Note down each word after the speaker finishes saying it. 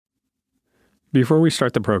Before we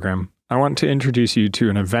start the program, I want to introduce you to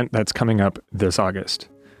an event that's coming up this August.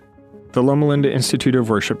 The Loma Linda Institute of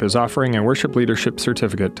Worship is offering a worship leadership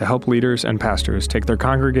certificate to help leaders and pastors take their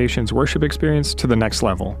congregation's worship experience to the next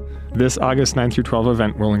level. This August 9 through 12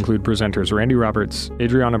 event will include presenters Randy Roberts,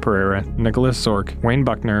 Adriana Pereira, Nicholas Zork, Wayne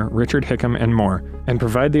Buckner, Richard Hickam, and more, and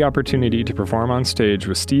provide the opportunity to perform on stage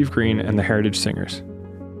with Steve Green and the Heritage Singers.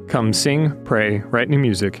 Come sing, pray, write new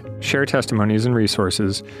music, share testimonies and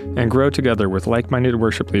resources, and grow together with like-minded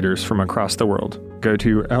worship leaders from across the world. Go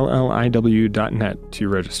to lliw.net to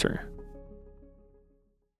register.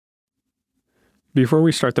 Before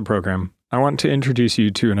we start the program, I want to introduce you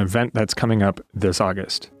to an event that's coming up this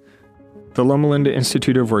August. The Loma Linda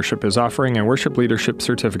Institute of Worship is offering a worship leadership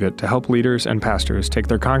certificate to help leaders and pastors take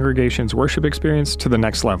their congregation's worship experience to the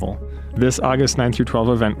next level. This August 9 through 12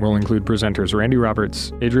 event will include presenters Randy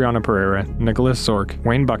Roberts, Adriana Pereira, Nicholas Zork,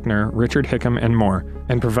 Wayne Buckner, Richard Hickam, and more,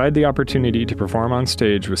 and provide the opportunity to perform on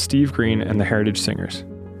stage with Steve Green and the Heritage Singers.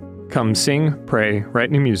 Come sing, pray,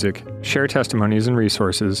 write new music, share testimonies and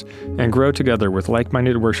resources, and grow together with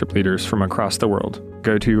like-minded worship leaders from across the world.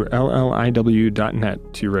 Go to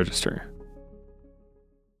lliw.net to register.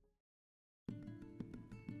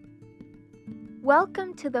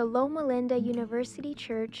 Welcome to the Loma Linda University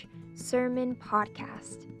Church Sermon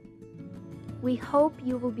Podcast. We hope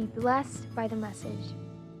you will be blessed by the message.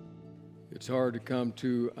 It's hard to come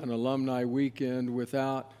to an alumni weekend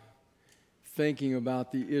without thinking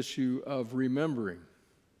about the issue of remembering,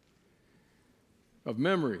 of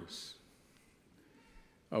memories,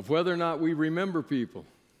 of whether or not we remember people.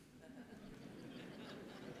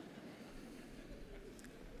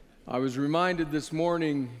 I was reminded this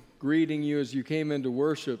morning, greeting you as you came into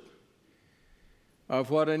worship,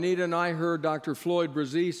 of what Anita and I heard Dr. Floyd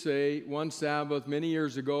Brzee say one Sabbath many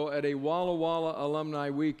years ago at a Walla Walla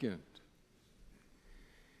alumni weekend.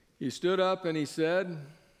 He stood up and he said,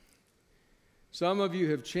 "Some of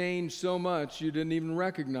you have changed so much you didn't even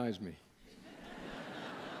recognize me."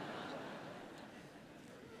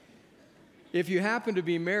 If you happen to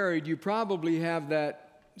be married, you probably have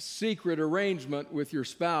that secret arrangement with your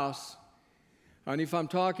spouse. And if I'm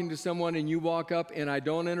talking to someone and you walk up and I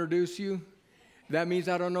don't introduce you, that means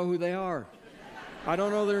I don't know who they are. I don't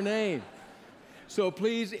know their name. So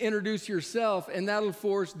please introduce yourself, and that'll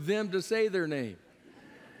force them to say their name.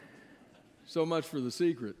 So much for the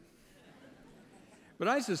secret. But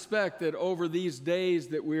I suspect that over these days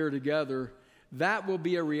that we are together, that will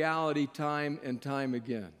be a reality time and time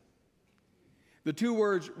again. The two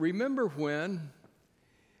words, remember when,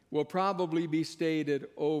 will probably be stated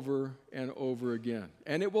over and over again.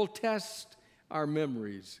 And it will test our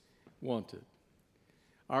memories, won't it?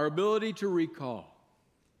 Our ability to recall.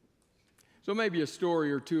 So maybe a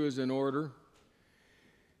story or two is in order.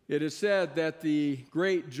 It is said that the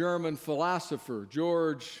great German philosopher,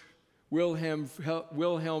 George Wilhelm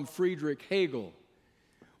Friedrich Hegel,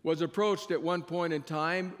 was approached at one point in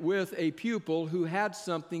time with a pupil who had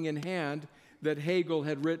something in hand that Hegel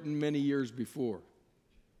had written many years before.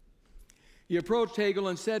 He approached Hegel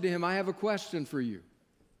and said to him, "I have a question for you.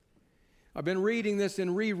 I've been reading this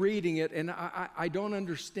and rereading it, and I don't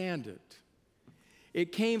understand it.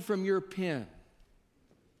 It came from your pen.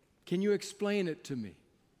 Can you explain it to me?"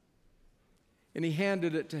 And he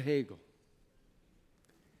handed it to Hegel.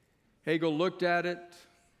 Hegel looked at it,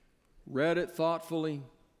 read it thoughtfully,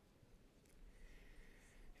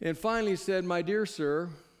 and finally said, "My dear sir,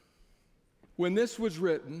 when this was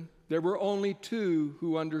written, there were only two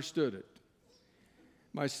who understood it.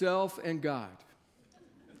 Myself and God.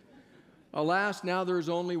 Alas, now there's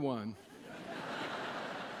only one.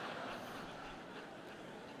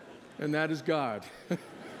 And that is God."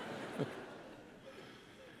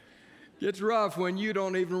 It's rough when you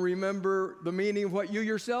don't even remember the meaning of what you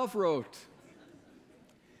yourself wrote.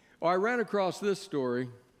 Oh, I ran across this story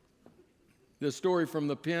from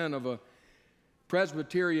the pen of a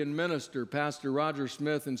Presbyterian minister, Pastor Roger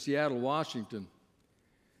Smith in Seattle, Washington,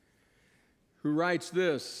 who writes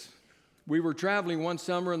this: "We were traveling one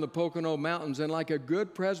summer in the Pocono Mountains, and like a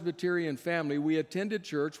good Presbyterian family, we attended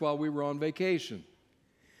church while we were on vacation.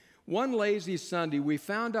 One lazy Sunday, we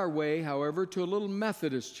found our way, however, to a little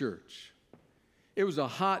Methodist church. It was a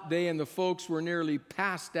hot day, and the folks were nearly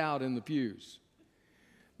passed out in the pews.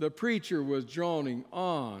 The preacher was droning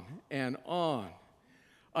on and on,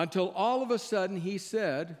 until all of a sudden he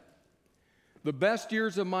said, 'The best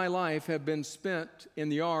years of my life have been spent in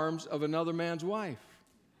the arms of another man's wife.'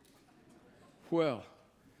 Well,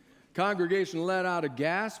 congregation let out a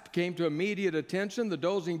gasp, came to immediate attention. The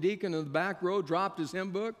dozing deacon in the back row dropped his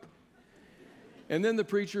hymn book. And then the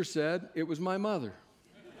preacher said, 'It was my mother.'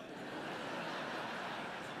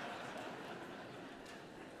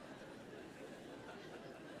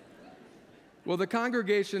 Well, the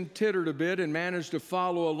congregation tittered a bit and managed to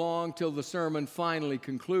follow along till the sermon finally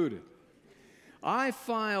concluded. I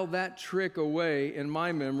filed that trick away in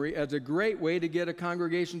my memory as a great way to get a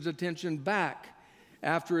congregation's attention back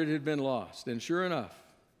after it had been lost. And sure enough,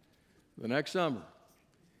 the next summer,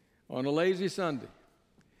 on a lazy Sunday,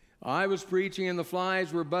 I was preaching and the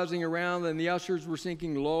flies were buzzing around and the ushers were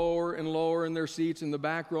sinking lower and lower in their seats in the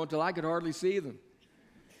back row until I could hardly see them.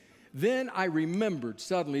 Then I remembered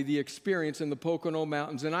suddenly the experience in the Pocono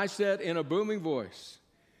Mountains, and I said in a booming voice,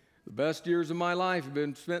 "The best years of my life have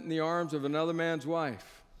been spent in the arms of another man's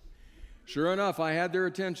wife." Sure enough, I had their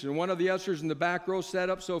attention. One of the ushers in the back row sat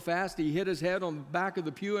up so fast he hit his head on the back of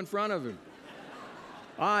the pew in front of him.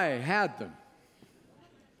 I had them.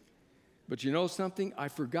 But you know something? I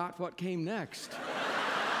forgot what came next.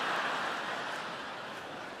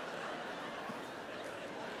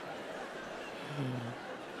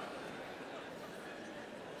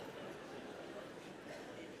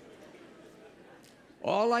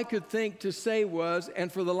 All I could think to say was,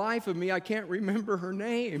 and for the life of me, I can't remember her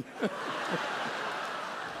name.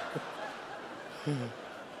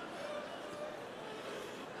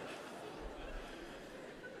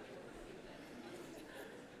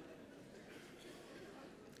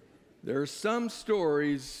 There are some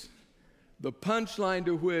stories, the punchline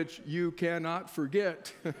to which you cannot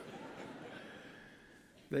forget.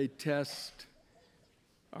 They test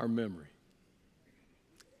our memory.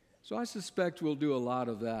 So I suspect we'll do a lot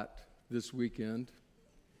of that this weekend.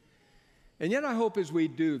 And yet I hope as we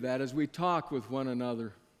do that, as we talk with one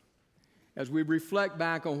another, as we reflect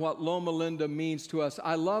back on what Loma Linda means to us,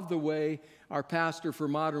 I love the way our pastor for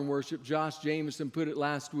modern worship, Josh Jameson, put it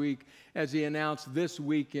last week as he announced this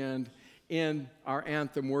weekend in our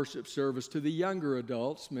anthem worship service to the younger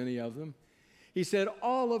adults, many of them. He said,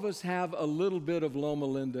 all of us have a little bit of Loma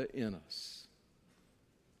Linda in us.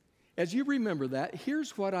 As you remember that,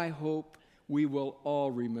 here's what I hope we will all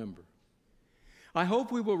remember. I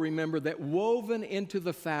hope we will remember that woven into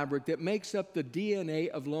the fabric that makes up the DNA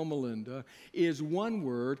of Loma Linda is one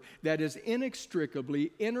word that is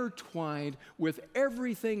inextricably intertwined with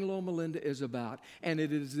everything Loma Linda is about. And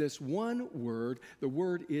it is this one word. The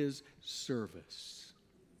word is service.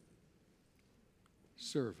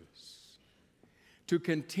 Service. To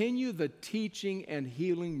continue the teaching and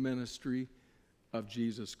healing ministry of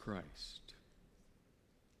Jesus Christ.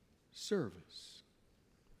 Service.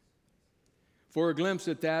 For a glimpse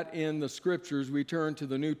at that in the Scriptures, we turn to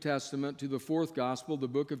the New Testament, to the fourth Gospel, the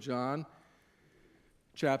book of John,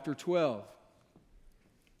 chapter 12.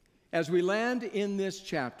 As we land in this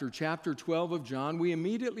chapter 12 of John, we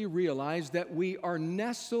immediately realize that we are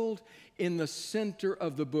nestled in the center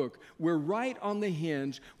of the book. We're right on the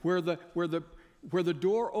hinge where the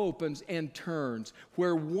door opens and turns,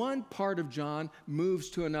 where one part of John moves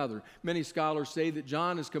to another. Many scholars say that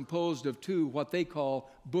John is composed of two, what they call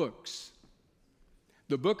books.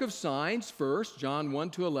 The book of signs, first, John 1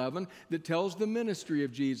 to 11, that tells the ministry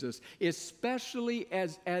of Jesus, especially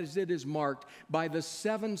as it is marked by the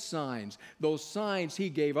 7 signs. Those signs he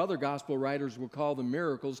gave, other gospel writers will call them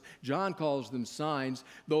miracles. John calls them signs.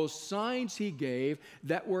 Those signs he gave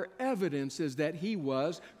that were evidences that he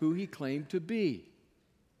was who he claimed to be.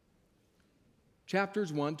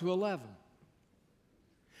 Chapters 1 to 11.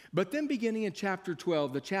 But then beginning in chapter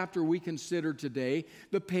 12, the chapter we consider today,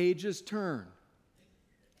 the pages turn.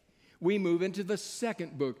 We move into the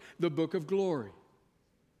second book, the book of glory.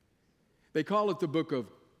 They call it the book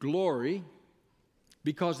of glory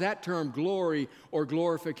because that term glory or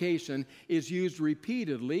glorification is used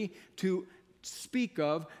repeatedly to speak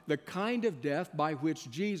of the kind of death by which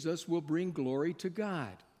Jesus will bring glory to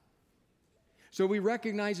God. So we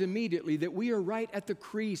recognize immediately that we are right at the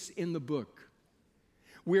crease in the book.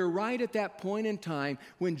 We're right at that point in time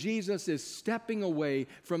when Jesus is stepping away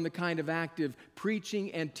from the kind of active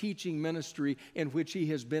preaching and teaching ministry in which he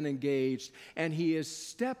has been engaged, and he is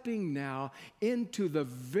stepping now into the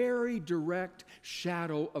very direct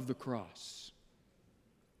shadow of the cross.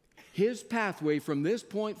 His pathway from this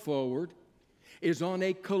point forward is on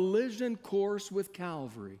a collision course with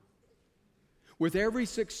Calvary. With every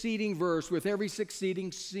succeeding verse, with every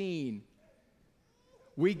succeeding scene,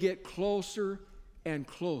 we get closer and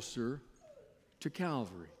closer to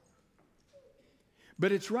Calvary.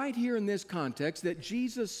 But it's right here in this context that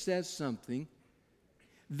Jesus says something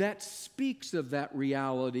that speaks of that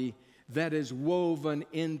reality that is woven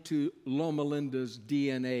into Loma Linda's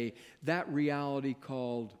DNA, that reality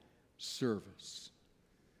called service.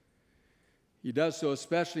 He does so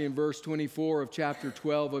especially in verse 24 of chapter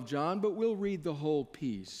 12 of John, but we'll read the whole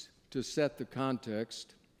piece to set the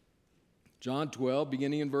context. John 12,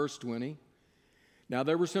 beginning in verse 20. Now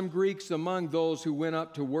there were some Greeks among those who went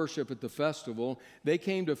up to worship at the festival. They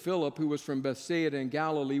came to Philip, who was from Bethsaida in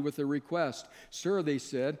Galilee, with a request. Sir, they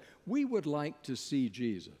said, we would like to see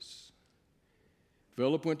Jesus.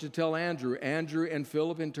 Philip went to tell Andrew. Andrew and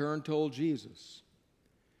Philip in turn told Jesus.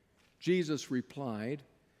 Jesus replied,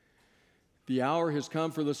 the hour has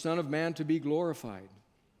come for the Son of Man to be glorified.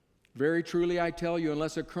 Very truly I tell you,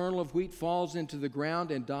 unless a kernel of wheat falls into the ground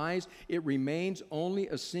and dies, it remains only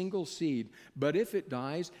a single seed. But if it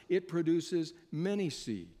dies, it produces many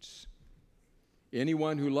seeds.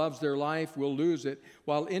 Anyone who loves their life will lose it,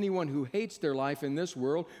 while anyone who hates their life in this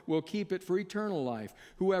world will keep it for eternal life.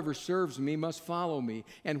 Whoever serves me must follow me,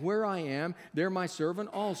 and where I am, there my servant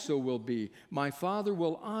also will be. My Father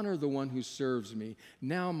will honor the one who serves me.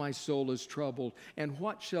 Now my soul is troubled, and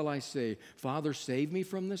what shall I say? Father, save me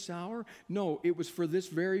from this hour? No, it was for this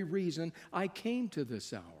very reason I came to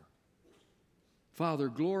this hour. Father,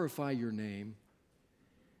 glorify your name.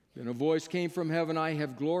 Then a voice came from heaven, I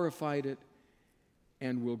have glorified it,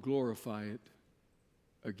 and will glorify it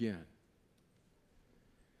again.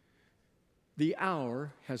 The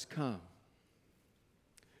hour has come.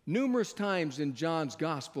 Numerous times in John's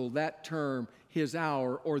gospel, that term, his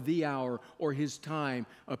hour or the hour or his time,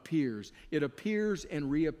 appears. It appears and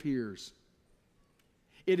reappears.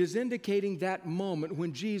 It is indicating that moment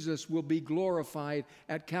when Jesus will be glorified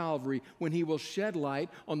at Calvary, when he will shed light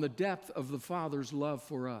on the depth of the Father's love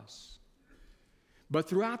for us. But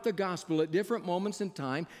throughout the gospel, at different moments in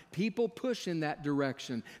time, people push in that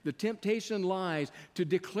direction. The temptation lies to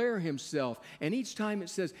declare himself. And each time it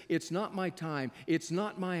says, it's not my time, it's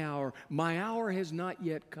not my hour has not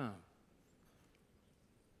yet come.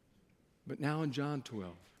 But now in John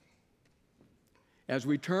 12, as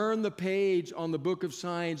we turn the page on the book of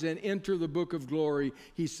signs and enter the book of glory,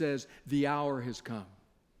 he says, the hour has come.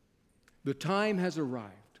 The time has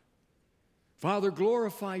arrived. Father,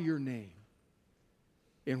 glorify your name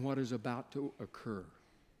in what is about to occur.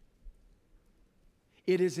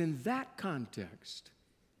 It is in that context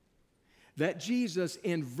that Jesus,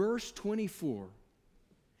 in verse 24,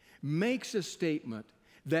 makes a statement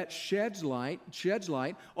that sheds light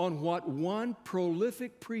on what one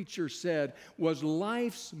prolific preacher said was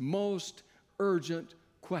life's most urgent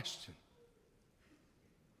question.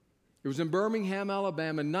 It was in Birmingham,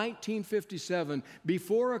 Alabama, 1957,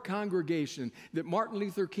 before a congregation, that Martin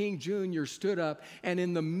Luther King Jr. stood up, and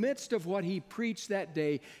in the midst of what he preached that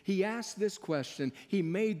day, he asked this question, he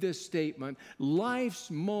made this statement, life's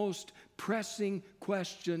most pressing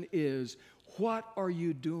question is, what are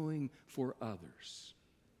you doing for others?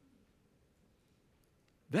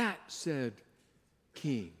 That, said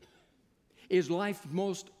King, is life's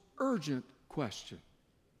most urgent question.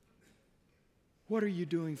 What are you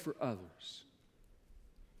doing for others?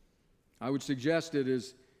 I would suggest it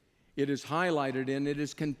is highlighted and it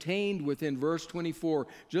is contained within verse 24.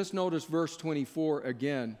 Just notice verse 24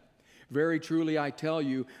 again. Very truly I tell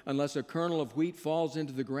you, unless a kernel of wheat falls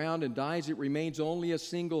into the ground and dies, it remains only a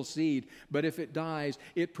single seed. But if it dies,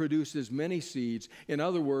 it produces many seeds. In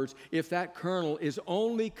other words, if that kernel is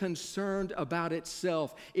only concerned about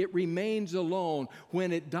itself, it remains alone.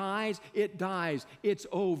 When it dies, it's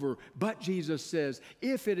over. But Jesus says,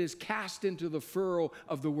 if it is cast into the furrow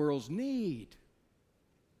of the world's need,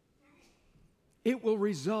 it will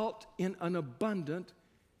result in an abundant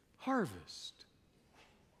harvest.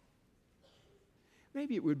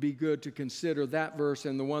 Maybe it would be good to consider that verse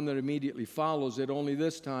and the one that immediately follows it, only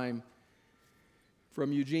this time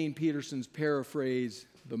from Eugene Peterson's paraphrase,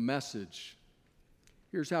 The Message.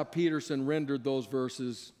 Here's how Peterson rendered those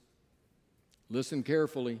verses. Listen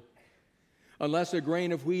carefully. Unless a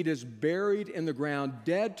grain of wheat is buried in the ground,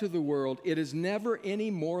 dead to the world, it is never any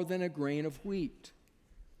more than a grain of wheat.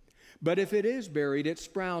 But if it is buried, it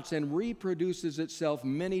sprouts and reproduces itself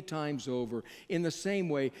many times over. In the same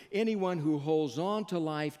way, anyone who holds on to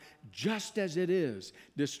life just as it is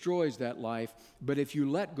destroys that life. But if you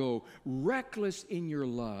let go, reckless in your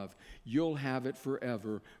love, you'll have it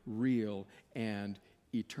forever, real and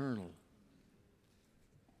eternal.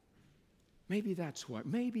 Maybe that's what.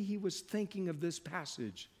 Maybe he was thinking of this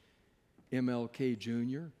passage, MLK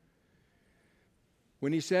Jr.,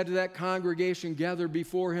 when he said to that congregation gathered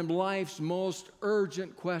before him, life's most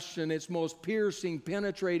urgent question, its most piercing,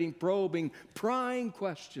 penetrating, probing, prying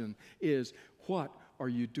question is, what are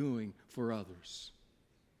you doing for others?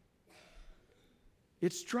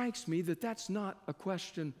 It strikes me that that's not a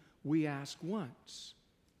question we ask once.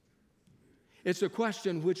 It's a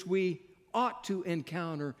question which we ought to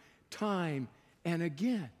encounter time and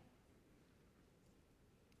again.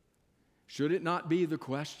 Should it not be the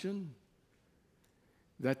question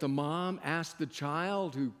that the mom asks the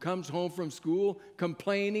child who comes home from school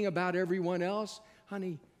complaining about everyone else,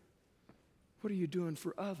 honey, what are you doing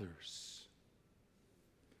for others?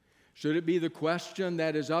 Should it be the question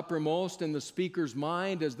that is uppermost in the speaker's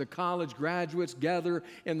mind as the college graduates gather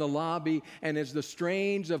in the lobby and as the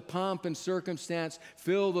strains of pomp and circumstance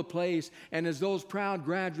fill the place and as those proud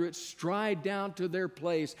graduates stride down to their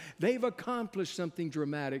place, they've accomplished something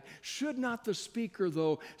dramatic. Should not the speaker,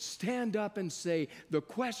 though, stand up and say, the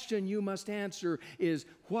question you must answer is,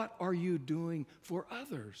 what are you doing for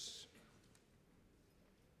others?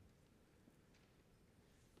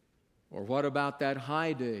 Or what about that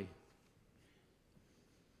high day,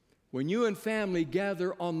 when you and family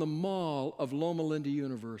gather on the mall of Loma Linda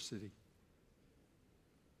University?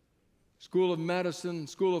 School of Medicine,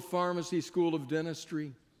 School of Pharmacy, School of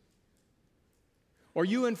Dentistry. Or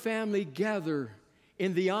you and family gather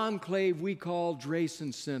in the enclave we call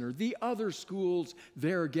Drayson Center. The other schools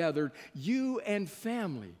there gathered. You and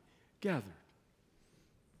family gathered.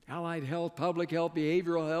 Allied health, public health,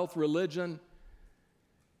 behavioral health, religion.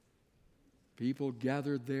 People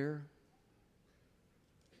gathered there.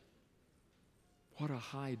 What a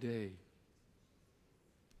high day.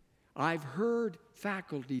 I've heard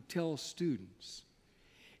faculty tell students,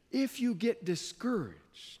 if you get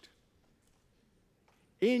discouraged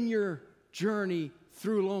in your journey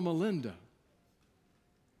through Loma Linda,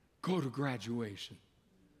 go to graduation.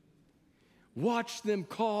 Watch them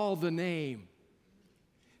call the name.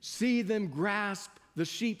 See them grasp the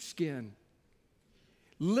sheepskin.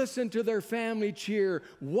 Listen to their family cheer.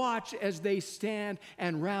 Watch as they stand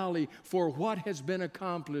and rally for what has been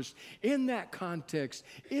accomplished. In that context,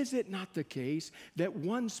 is it not the case that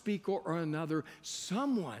one speaker or another,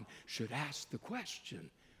 someone should ask the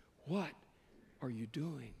question, what are you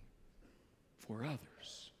doing for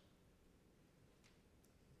others?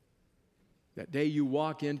 That day you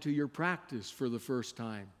walk into your practice for the first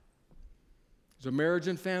time as a marriage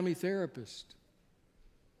and family therapist,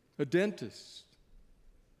 a dentist,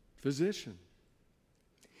 physician.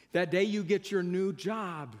 That day you get your new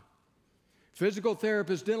job, physical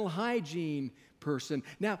therapist, dental hygiene person.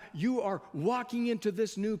 Now you are walking into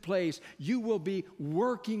this new place. You will be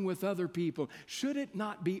working with other people. Should it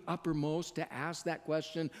not be uppermost to ask that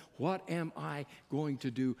question, what am I going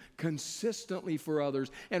to do consistently for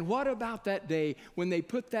others? And what about that day when they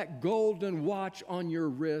put that golden watch on your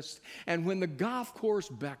wrist and when the golf course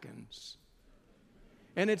beckons?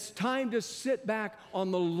 And it's time to sit back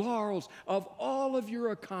on the laurels of all of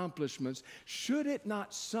your accomplishments. Should it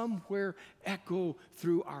not somewhere echo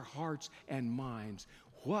through our hearts and minds,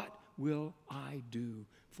 what will I do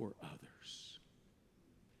for others?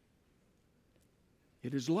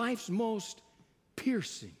 It is life's most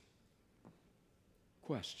piercing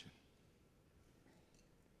question.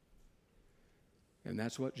 And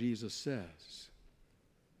that's what Jesus says.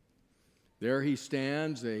 There he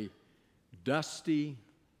stands, a dusty,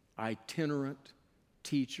 itinerant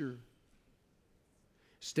teacher,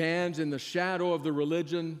 stands in the shadow of the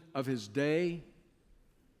religion of his day,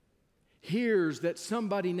 hears that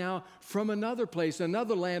somebody now from another place,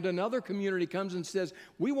 another land, another community comes and says,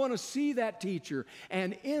 we want to see that teacher.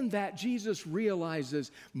 And in that, Jesus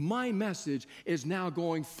realizes my message is now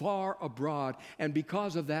going far abroad. And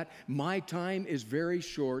because of that, my time is very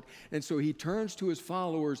short. And so he turns to his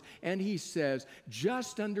followers and he says,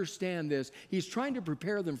 just understand this. He's trying to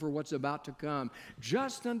prepare them for what's about to come.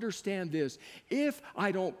 Just understand this. If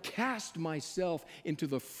I don't cast myself into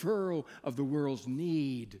the furrow of the world's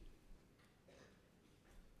need,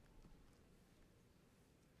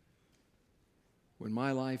 when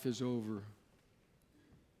my life is over,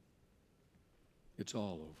 it's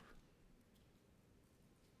all over.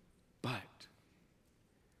 But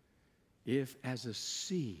if as a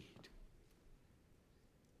seed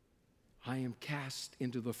I am cast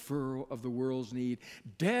into the furrow of the world's need,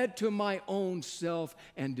 dead to my own self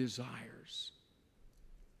and desires,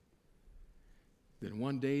 then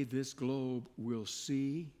one day this globe will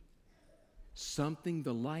see something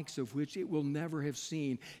the likes of which it will never have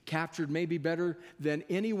seen, captured maybe better than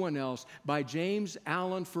anyone else by James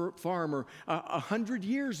Allen Farmer 100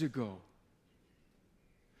 years ago,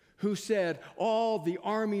 who said, all the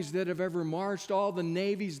armies that have ever marched, all the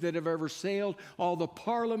navies that have ever sailed, all the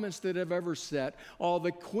parliaments that have ever sat, all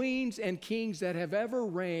the queens and kings that have ever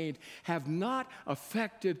reigned have not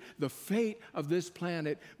affected the fate of this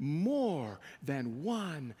planet more than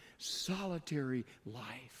one solitary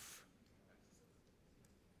life.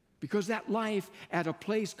 Because that life at a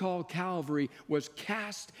place called Calvary was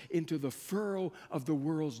cast into the furrow of the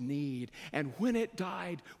world's need. And when it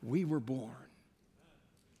died, we were born.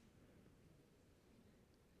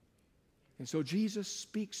 And so Jesus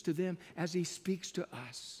speaks to them as he speaks to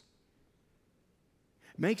us.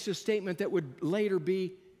 Makes a statement that would later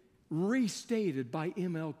be restated by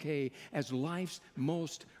MLK as life's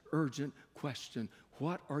most urgent question.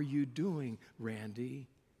 What are you doing, Randy,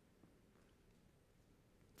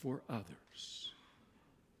 for others?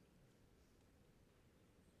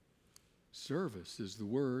 Service is the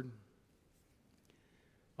word.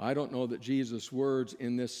 I don't know that Jesus' words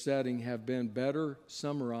in this setting have been better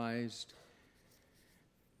summarized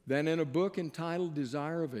than in a book entitled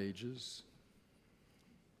Desire of Ages.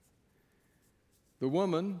 The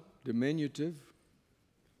woman, diminutive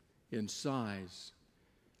in size,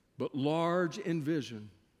 but large in vision.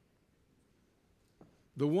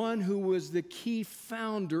 The one who was the key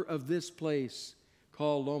founder of this place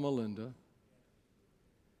called Loma Linda,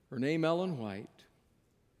 her name Ellen White,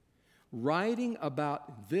 writing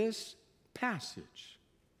about this passage,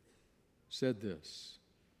 said this: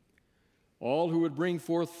 all who would bring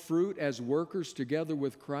forth fruit as workers together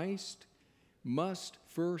with Christ must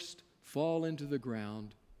first fall into the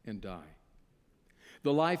ground and die.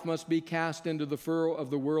 The life must be cast into the furrow of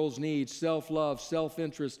the world's needs. Self-love,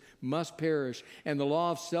 self-interest must perish, and the law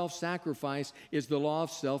of self-sacrifice is the law of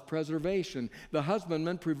self-preservation. The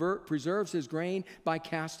husbandman preserves his grain by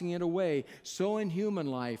casting it away. So in human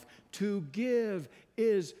life, to give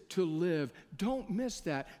is to live. Don't miss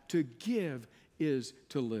that. To give is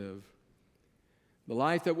to live. The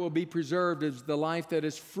life that will be preserved is the life that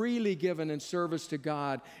is freely given in service to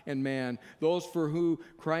God and man. Those who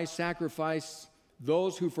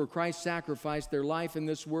for Christ sacrificed their life in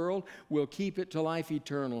this world will keep it to life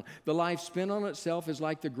eternal. The life spent on itself is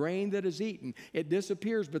like the grain that is eaten. It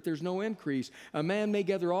disappears, but there's no increase. A man may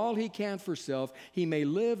gather all he can for self. He may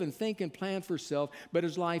live and think and plan for self, but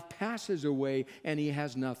his life passes away and he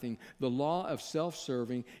has nothing. The law of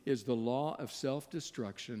self-serving is the law of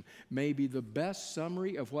self-destruction. Maybe the best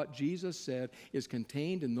summary of what Jesus said is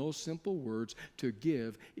contained in those simple words: to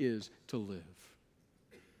give is to live.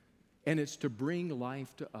 And it's to bring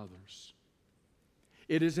life to others.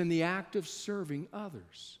 It is in the act of serving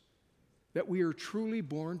others that we are truly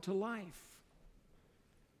born to life.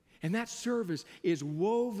 And that service is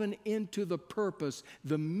woven into the purpose,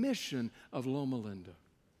 the mission of Loma Linda.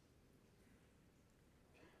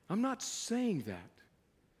 I'm not saying that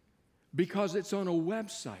because it's on a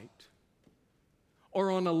website or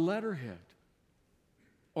on a letterhead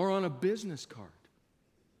or on a business card.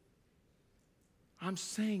 I'm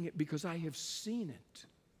saying it because I have seen it.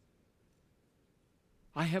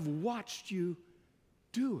 I have watched you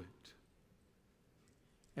do it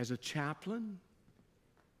as a chaplain,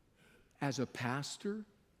 as a pastor,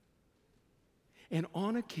 and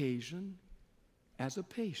on occasion as a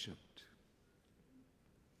patient.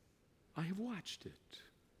 I have watched it.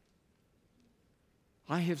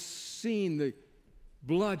 I have seen the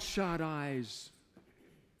bloodshot eyes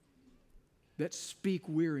that speak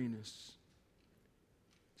weariness,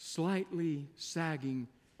 slightly sagging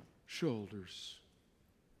shoulders,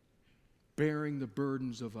 bearing the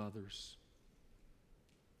burdens of others.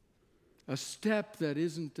 A step that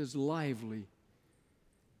isn't as lively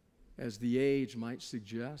as the age might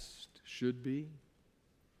suggest, should be.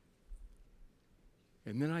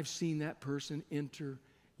 And then I've seen that person enter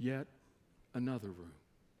yet another room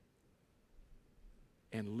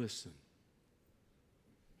and listen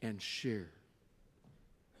and share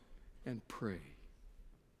and pray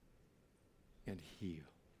and heal.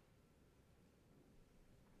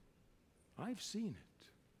 I've seen it.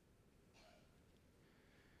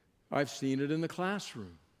 I've seen it in the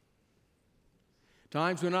classroom.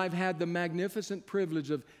 Times when I've had the magnificent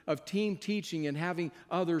privilege of team teaching and having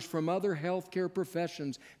others from other healthcare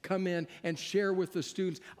professions come in and share with the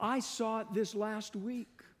students. I saw it this last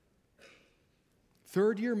week.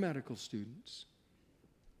 Third-year medical students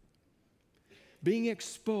being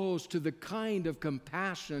exposed to the kind of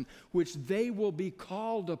compassion which they will be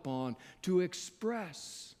called upon to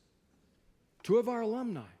express. Two of our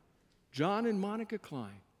alumni, John and Monica Klein,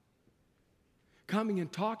 coming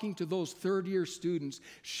and talking to those third-year students,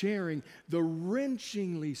 sharing the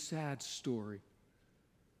wrenchingly sad story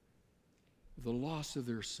of the loss of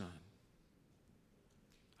their son.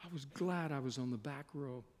 I was glad I was on the back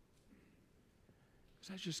row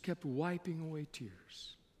because I just kept wiping away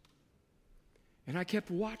tears. And I kept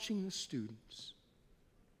watching the students.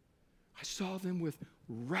 I saw them with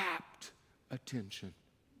rapt attention.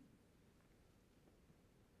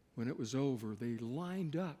 When it was over, they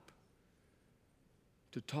lined up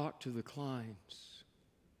to talk to the Kleins.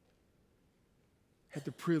 Had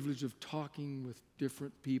the privilege of talking with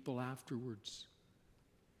different people afterwards.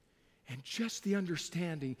 And just the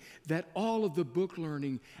understanding that all of the book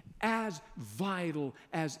learning, as vital,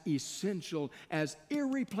 as essential, as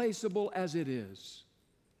irreplaceable as it is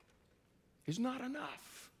not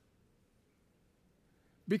enough.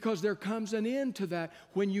 Because there comes an end to that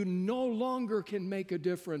when you no longer can make a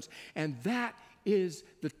difference. And that is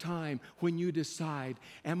the time when you decide,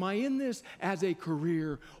 am I in this as a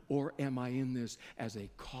career or am I in this as a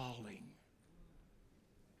calling?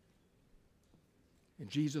 And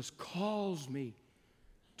Jesus calls me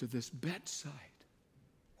to this bedside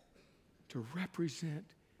to represent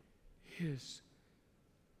His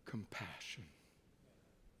compassion.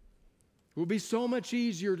 It will be so much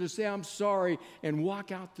easier to say, I'm sorry, and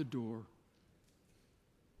walk out the door.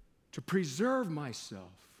 To preserve myself.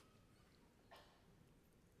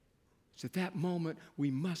 It's at that moment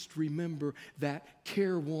we must remember that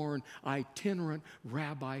careworn, itinerant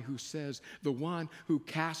rabbi who says, the one who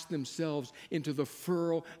casts themselves into the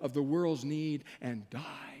furrow of the world's need and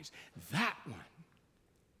dies, that one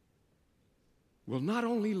will not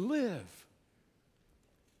only live,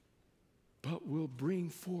 but will bring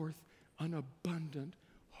forth an abundant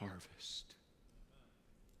harvest.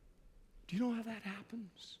 Do you know how that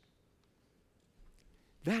happens?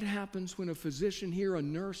 That happens when a physician here, a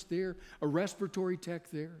nurse there, a respiratory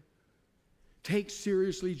tech there, takes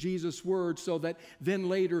seriously Jesus' words so that then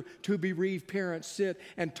later two bereaved parents sit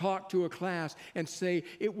and talk to a class and say,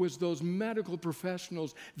 it was those medical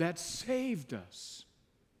professionals that saved us.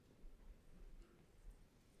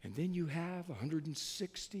 And then you have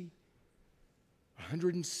 160,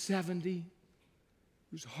 170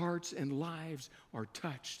 whose hearts and lives are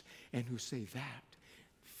touched and who say that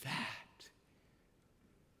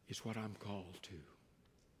is what I'm called to.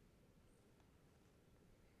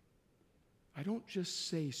 I don't just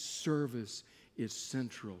say service is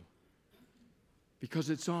central because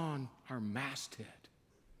it's on our masthead.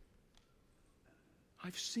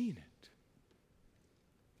 I've seen it.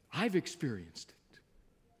 I've experienced it.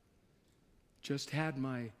 Just had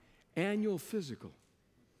my annual physical,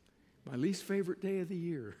 my least favorite day of the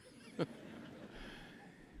year,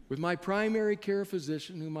 with my primary care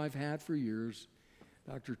physician, whom I've had for years,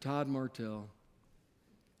 Dr. Todd Martell.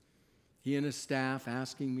 He and his staff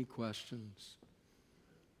asking me questions.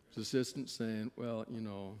 His assistant saying, well,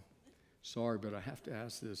 sorry, but I have to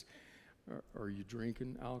ask this. Are you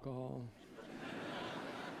drinking alcohol?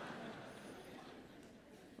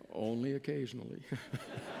 Only occasionally.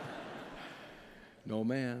 No,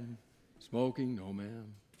 ma'am. Smoking? No,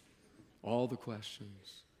 ma'am. All the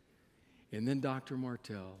questions. And then Dr.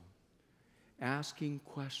 Martell asking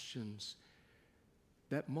questions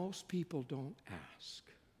that most people don't ask.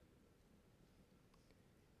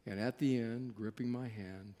 And at the end, gripping my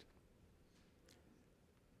hand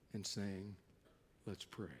and saying, let's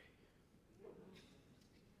pray.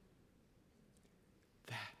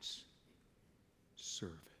 That's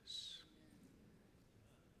service.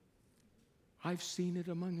 I've seen it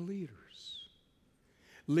among leaders.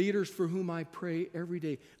 Leaders for whom I pray every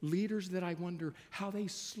day. Leaders that I wonder how they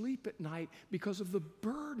sleep at night because of the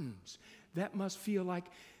burdens that must feel like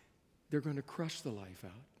they're going to crush the life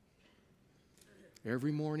out.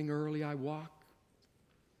 Every morning early I walk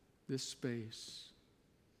this space.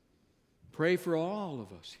 Pray for all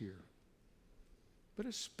of us here, but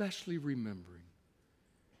especially remembering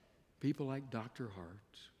people like Dr.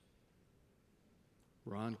 Hart,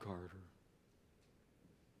 Ron Carter,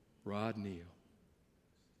 Rod Neal,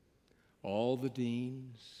 all the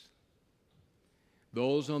deans,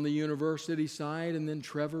 those on the university side, and then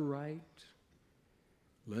Trevor Wright,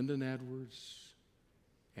 Lyndon Edwards,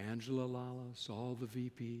 Angela Lalas, all the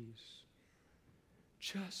VPs,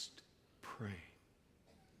 just praying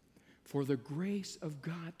for the grace of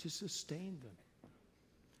God to sustain them.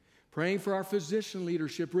 Praying for our physician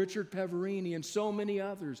leadership, Richard Peverini, and so many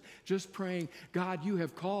others. Just praying, God, you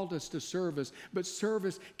have called us to service, but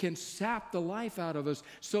service can sap the life out of us,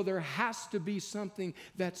 so there has to be something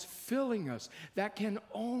that's filling us. That can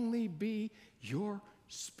only be your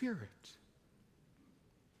Spirit.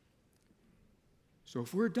 So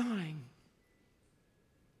if we're dying,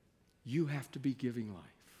 you have to be giving life.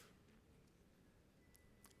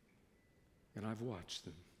 And I've watched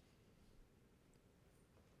them.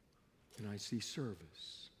 And I see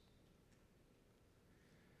service.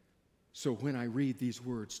 So when I read these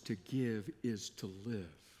words, to give is to live,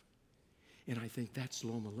 and I think that's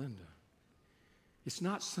Loma Linda. It's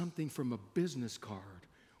not something from a business card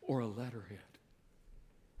or a letterhead.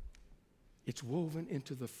 It's woven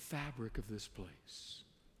into the fabric of this place,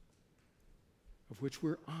 of which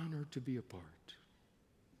we're honored to be a part.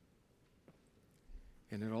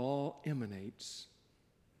 And it all emanates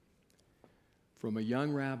from a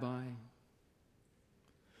young rabbi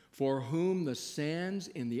for whom the sands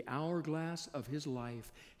in the hourglass of his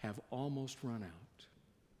life have almost run out.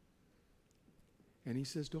 And he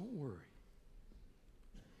says, don't worry,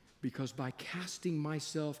 because by casting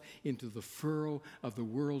myself into the furrow of the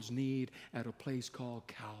world's need at a place called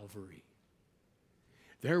Calvary,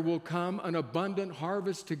 there will come an abundant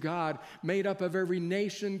harvest to God made up of every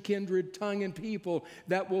nation, kindred, tongue, and people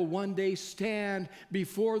that will one day stand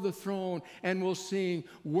before the throne and will sing,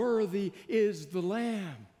 "Worthy is the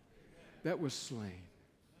Lamb that was slain,"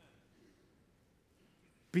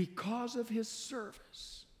 because of his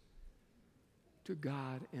service to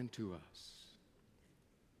God and to us.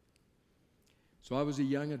 So I was a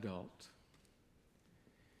young adult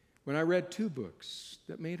when I read two books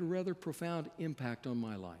that made a rather profound impact on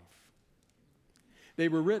my life. They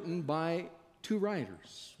were written by two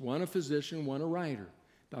writers, one a physician, one a writer,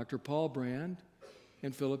 Dr. Paul Brand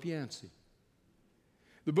and Philip Yancey.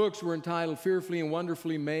 The books were entitled Fearfully and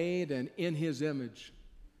Wonderfully Made and In His Image.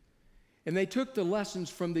 And they took the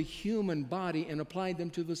lessons from the human body and applied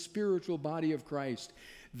them to the spiritual body of Christ.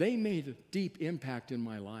 They made a deep impact in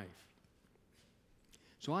my life.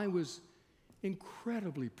 So I was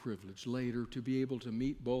incredibly privileged later to be able to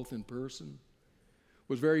meet both in person.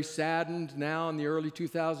 Was very saddened now in the early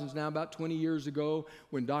 2000s, now about 20 years ago,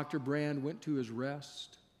 when Dr. Brand went to his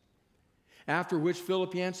rest. After which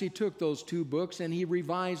Philip Yancey took those two books and he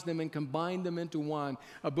revised them and combined them into one,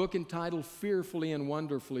 a book entitled Fearfully and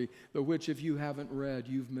Wonderfully, the which if you haven't read,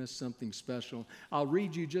 you've missed something special. I'll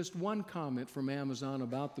read you just one comment from Amazon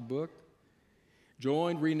about the book.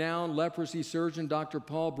 Joined renowned leprosy surgeon Dr.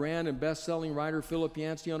 Paul Brand and best-selling writer Philip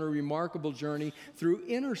Yancey on a remarkable journey through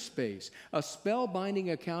inner space, a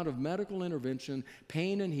spellbinding account of medical intervention,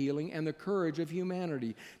 pain and healing, and the courage of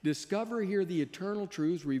humanity. Discover here the eternal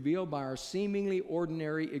truths revealed by our seemingly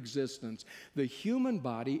ordinary existence. The human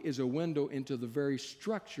body is a window into the very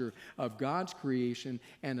structure of God's creation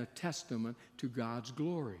and a testament to God's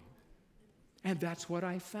glory. And that's what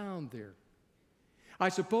I found there. I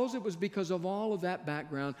suppose it was because of all of that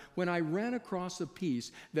background when I ran across a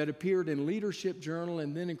piece that appeared in Leadership Journal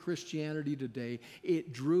and then in Christianity Today,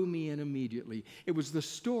 it drew me in immediately. It was the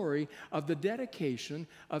story of the dedication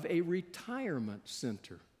of a retirement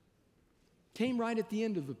center. Came right at the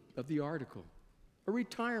end of the article. A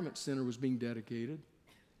retirement center was being dedicated,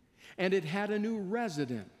 and it had a new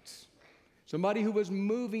resident. Somebody who was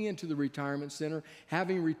moving into the retirement center,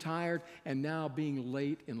 having retired, and now being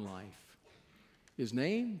late in life. His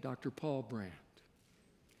name, Dr. Paul Brand.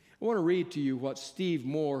 I want to read to you what Steve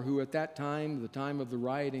Moore, who at that time, the time of the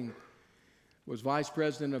writing, was vice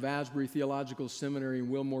president of Asbury Theological Seminary in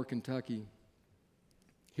Wilmore, Kentucky.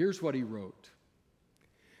 Here's what he wrote.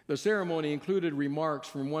 The ceremony included remarks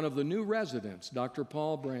from one of the new residents, Dr.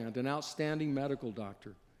 Paul Brand, an outstanding medical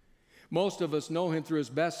doctor. Most of us know him through his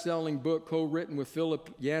best-selling book, co-written with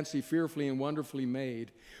Philip Yancey, Fearfully and Wonderfully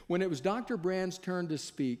Made. When it was Dr. Brand's turn to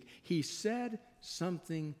speak, he said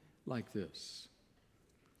something like this.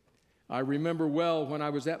 I remember well when I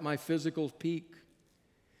was at my physical peak.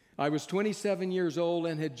 I was 27 years old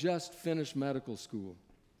and had just finished medical school.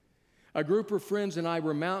 A group of friends and I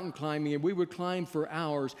were mountain climbing, and we would climb for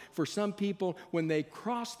hours. For some people, when they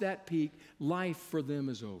cross that peak, life for them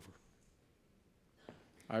is over.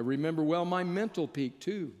 I remember well my mental peak,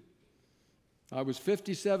 too. I was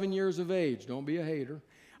 57 years of age. Don't be a hater.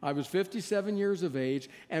 I was 57 years of age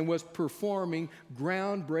and was performing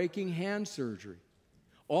groundbreaking hand surgery.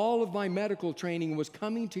 All of my medical training was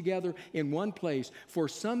coming together in one place. For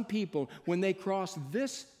some people, when they cross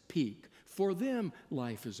this peak, for them,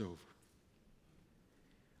 life is over.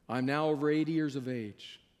 I'm now over 80 years of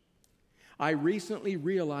age. I recently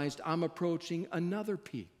realized I'm approaching another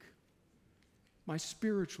peak, my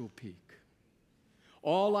spiritual peak.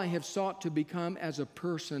 All I have sought to become as a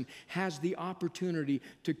person has the opportunity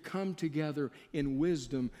to come together in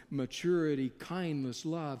wisdom, maturity, kindness,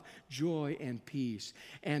 love, joy, and peace.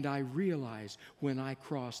 And I realize when I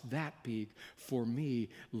cross that peak, for me,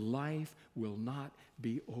 life will not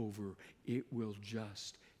be over. It will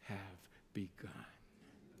just have begun.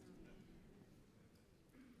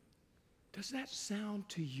 Does that sound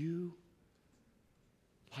to you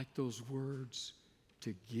like those words,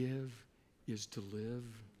 to give is to live?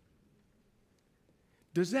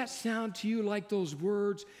 Does that sound to you like those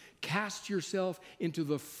words, cast yourself into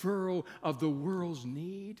the furrow of the world's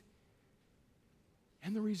need?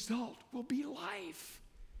 And the result will be life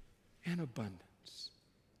and abundance.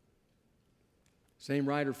 Same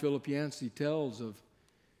writer, Philip Yancey, tells of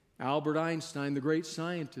Albert Einstein, the great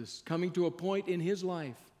scientist, coming to a point in his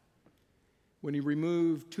life when he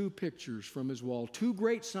removed two pictures from his wall, two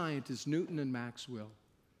great scientists, Newton and Maxwell.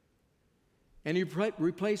 And he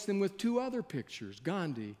replaced them with two other pictures,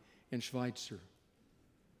 Gandhi and Schweitzer.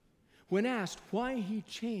 When asked why he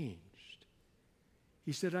changed,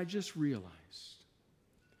 he said, I just realized,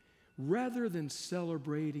 rather than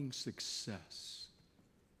celebrating success,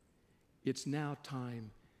 it's now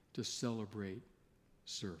time to celebrate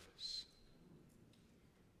service.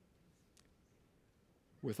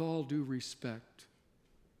 With all due respect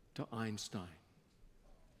to Einstein,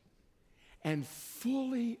 and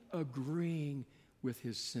fully agreeing with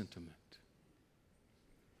his sentiment,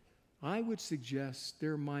 I would suggest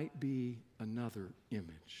there might be another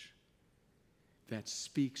image that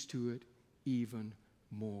speaks to it even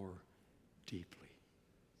more deeply.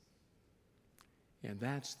 And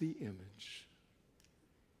that's the image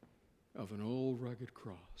of an old rugged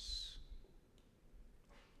cross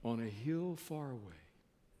on a hill far away,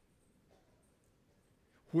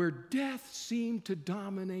 where death seemed to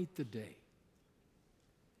dominate the day.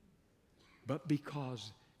 But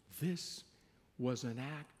because this was an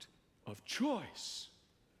act of choice,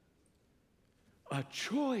 a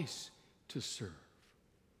choice to serve,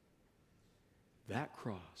 that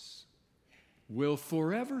cross will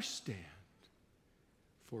forever stand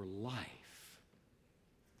for life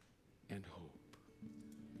and hope.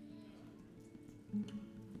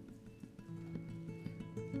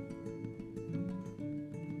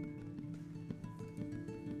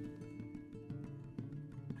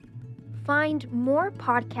 Find more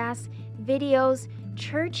podcasts, videos,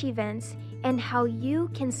 church events, and how you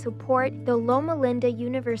can support the Loma Linda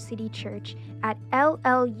University Church at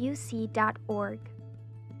lluc.org.